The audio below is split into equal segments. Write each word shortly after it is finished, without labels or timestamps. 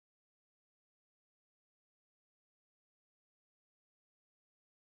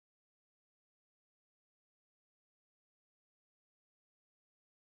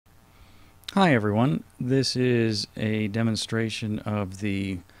Hi everyone, this is a demonstration of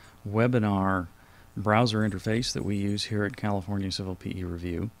the webinar browser interface that we use here at California Civil PE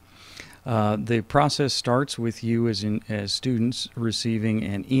Review. The process starts with you as students receiving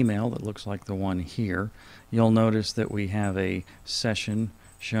an email that looks like the one here. You'll notice that we have a session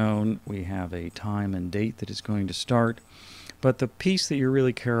shown, we have a time and date that it's going to start, but the piece that you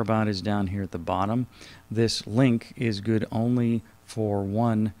really care about is down here at the bottom. This link is good only for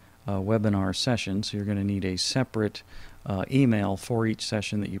one webinar session, so you're going to need a separate email for each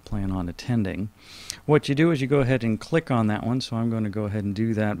session that you plan on attending. What you do is you go ahead and click on that one, so I'm going to go ahead and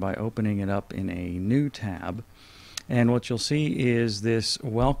do that by opening it up in a new tab. And what you'll see is this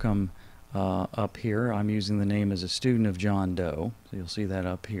welcome up here. I'm using the name as a student of John Doe, so you'll see that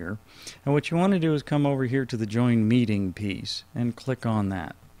up here. And what you want to do is come over here to the Join Meeting piece and click on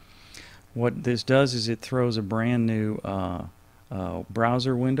that. What this does is it throws a brand new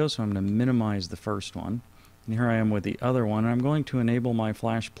browser window, so I'm going to minimize the first one. And here I am with the other one. I'm going to enable my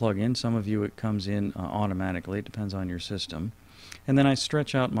Flash plugin. Some of you it comes in automatically. It depends on your system. And then I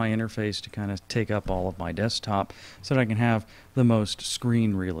stretch out my interface to kind of take up all of my desktop so that I can have the most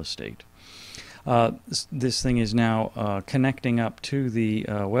screen real estate. This thing is now connecting up to the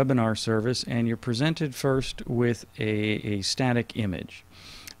webinar service, and you're presented first with a static image.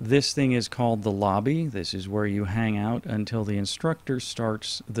 This thing is called the lobby. This is where you hang out until the instructor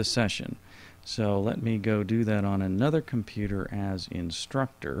starts the session. So let me go do that on another computer as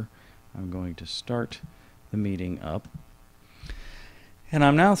instructor. I'm going to start the meeting up. And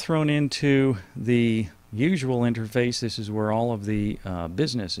I'm now thrown into the usual interface. This is where all of the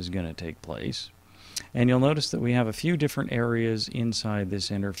business is going to take place. And you'll notice that we have a few different areas inside this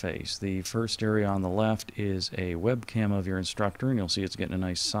interface. The first area on the left is a webcam of your instructor, and you'll see it's getting a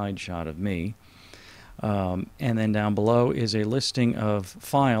nice side shot of me. And then down below is a listing of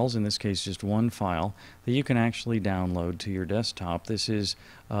files, in this case just one file, that you can actually download to your desktop. This is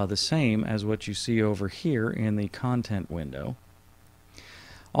the same as what you see over here in the content window.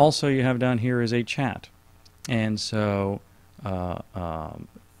 Also, you have down here is a chat. And so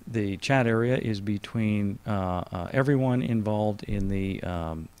the chat area is between everyone involved in the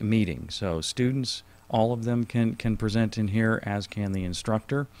meeting. So students, all of them can present in here, as can the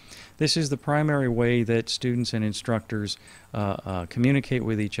instructor. This is the primary way that students and instructors communicate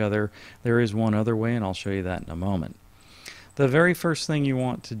with each other. There is one other way, and I'll show you that in a moment. The very first thing you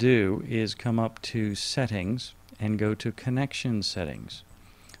want to do is come up to Settings and go to Connection Settings.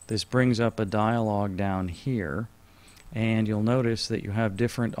 This brings up a dialog down here, and you'll notice that you have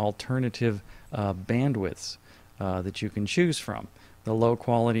different alternative bandwidths that you can choose from. The low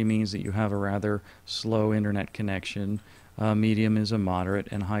quality means that you have a rather slow internet connection, medium is a moderate,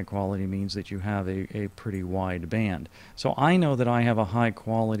 and high quality means that you have a pretty wide band. So I know that I have a high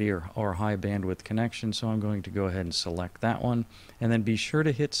quality or high bandwidth connection, so I'm going to go ahead and select that one, and then be sure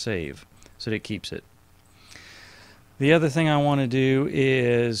to hit save so that it keeps it. The other thing I want to do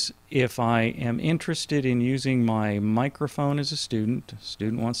is, if I am interested in using my microphone as a student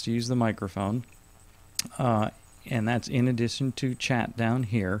wants to use the microphone, and that's in addition to chat down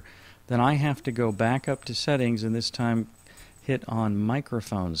here, then I have to go back up to settings and this time hit on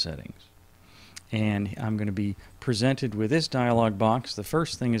microphone settings. And I'm going to be presented with this dialog box. The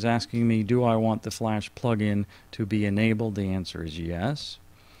first thing is asking me, do I want the Flash plugin to be enabled? The answer is yes.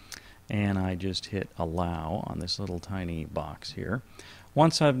 And I just hit allow on this little tiny box here.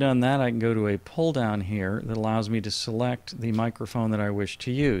 Once I've done that, I can go to a pull down here that allows me to select the microphone that I wish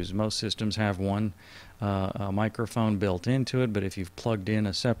to use. Most systems have one microphone built into it, but if you've plugged in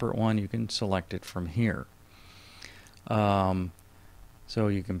a separate one, you can select it from here. So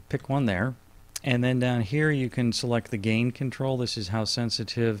you can pick one there. And then down here you can select the gain control. This is how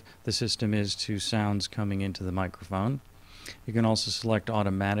sensitive the system is to sounds coming into the microphone. You can also select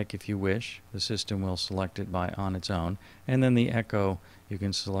automatic if you wish. The system will select it on its own. And then the echo, you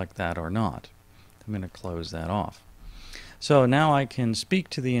can select that or not. I'm going to close that off. So now I can speak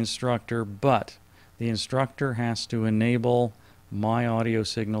to the instructor, but the instructor has to enable my audio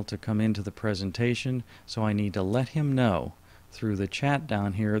signal to come into the presentation, so I need to let him know through the chat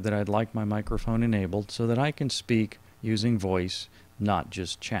down here that I'd like my microphone enabled so that I can speak using voice, not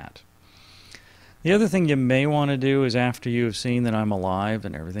just chat. The other thing you may want to do is, after you have seen that I'm alive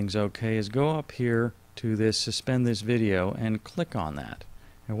and everything's okay, is go up here to this suspend this video and click on that.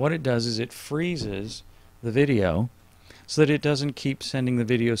 And what it does is it freezes the video so that it doesn't keep sending the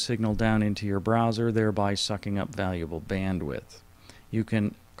video signal down into your browser, thereby sucking up valuable bandwidth. You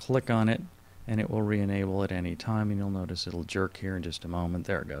can click on it and it will re-enable at any time, and you'll notice it'll jerk here in just a moment.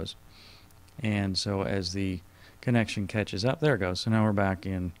 There it goes. And so as the connection catches up, there it goes. So now we're back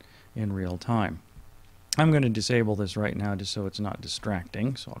in in real time. I'm going to disable this right now just so it's not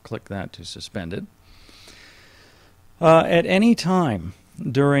distracting, so I'll click that to suspend it. At any time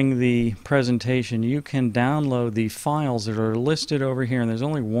during the presentation, you can download the files that are listed over here, and there's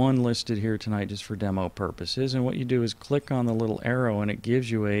only one listed here tonight just for demo purposes. And what you do is click on the little arrow and it gives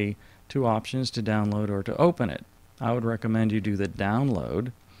you two options to download or to open it. I would recommend you do the download.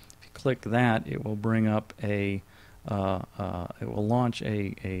 If you click that, it will bring up it will launch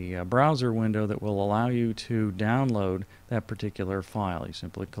a browser window that will allow you to download that particular file. You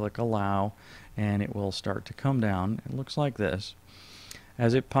simply click allow and it will start to come down. It looks like this.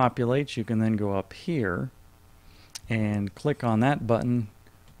 As it populates, you can then go up here and click on that button,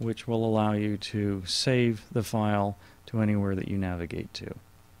 which will allow you to save the file to anywhere that you navigate to.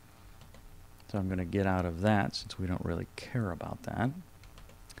 So I'm going to get out of that since we don't really care about that.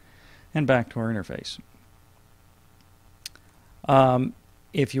 And back to our interface.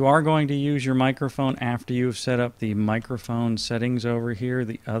 If you are going to use your microphone after you've set up the microphone settings over here,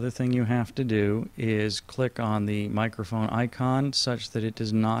 the other thing you have to do is click on the microphone icon such that it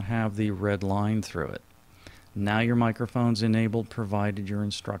does not have the red line through it. Now your microphone's enabled, provided your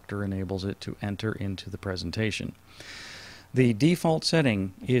instructor enables it to enter into the presentation. The default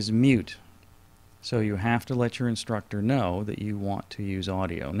setting is mute, so you have to let your instructor know that you want to use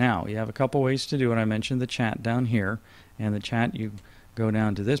audio. Now, you have a couple ways to do it. I mentioned the chat down here, and the chat, you go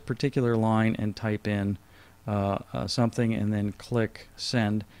down to this particular line and type in something and then click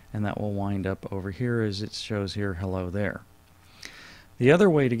send, and that will wind up over here as it shows here, hello there. The other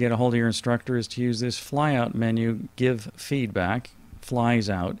way to get a hold of your instructor is to use this flyout menu, give feedback, flies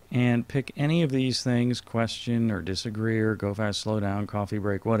out, and pick any of these things, question or disagree or go fast, slow down, coffee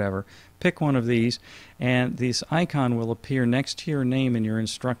break, whatever. Pick one of these and this icon will appear next to your name in your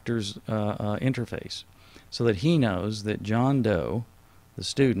instructor's interface so that he knows that John Doe, the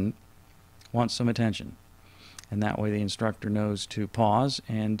student, wants some attention. And that way the instructor knows to pause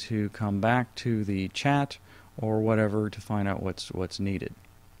and to come back to the chat or whatever to find out what's needed.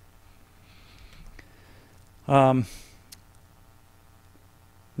 The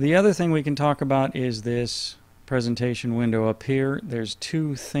other thing we can talk about is this presentation window up here. There's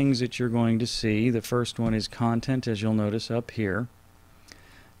two things that you're going to see. The first one is content, as you'll notice up here.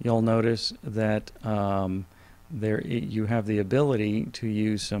 You'll notice that you have the ability to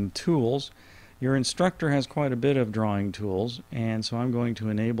use some tools. Your instructor has quite a bit of drawing tools, and so I'm going to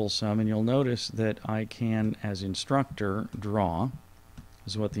enable some, and you'll notice that I can, as instructor, draw.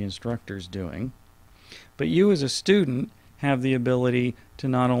 This is what the instructor is doing. But you as a student have the ability to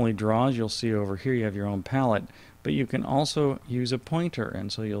not only draw, as you'll see over here, you have your own palette, but you can also use a pointer,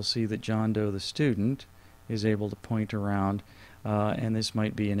 and so you'll see that John Doe, the student, is able to point around. And this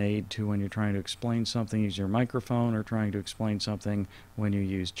might be an aid to when you're trying to explain something, use your microphone, or trying to explain something when you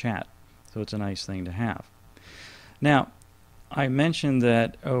use chat. So it's a nice thing to have. Now, I mentioned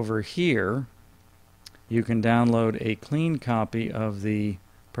that over here you can download a clean copy of the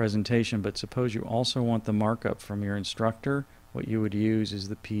presentation, but suppose you also want the markup from your instructor. What you would use is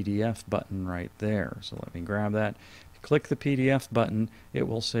the PDF button right there. So let me grab that. Click the PDF button. It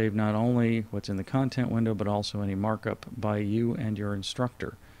will save not only what's in the content window, but also any markup by you and your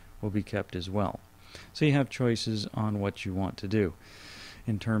instructor will be kept as well. So you have choices on what you want to do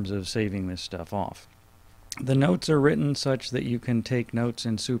in terms of saving this stuff off. The notes are written such that you can take notes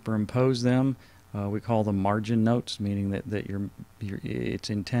and superimpose them. We call them margin notes, meaning that it's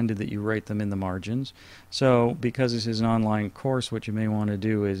intended that you write them in the margins. So because this is an online course, what you may want to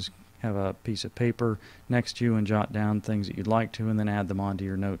do is have a piece of paper next to you and jot down things that you'd like to and then add them onto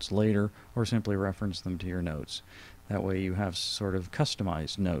your notes later, or simply reference them to your notes. That way you have sort of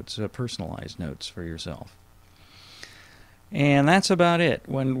customized notes, personalized notes for yourself. And that's about it.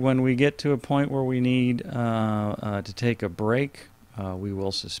 When we get to a point where we need to take a break, we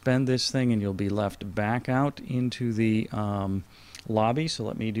will suspend this thing and you'll be left back out into the lobby. So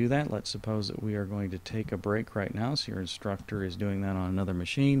let me do that. Let's suppose that we are going to take a break right now. So your instructor is doing that on another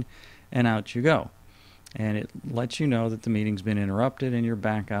machine, and out you go. And it lets you know that the meeting's been interrupted and you're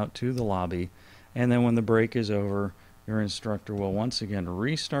back out to the lobby. And then when the break is over, your instructor will once again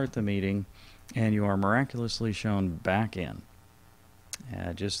restart the meeting and you are miraculously shown back in,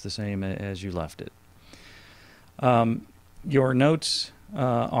 just the same as you left it. Your notes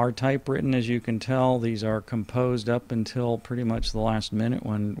are typewritten, as you can tell. These are composed up until pretty much the last minute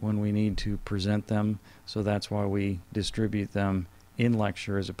when we need to present them, so that's why we distribute them in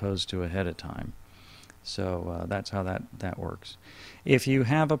lecture as opposed to ahead of time. So that's how that works. If you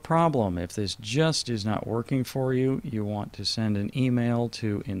have a problem, if this just is not working for you, you want to send an email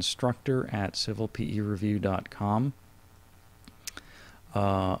to instructor@civilpereview.com.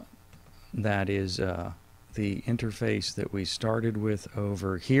 That is the interface that we started with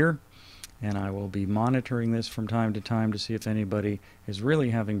over here, and I will be monitoring this from time to time to see if anybody is really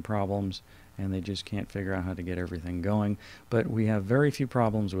having problems and they just can't figure out how to get everything going. But we have very few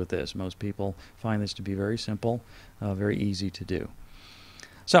problems with this. Most people find this to be very simple, very easy to do.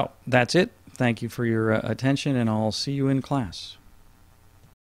 So that's it. Thank you for your attention, and I'll see you in class.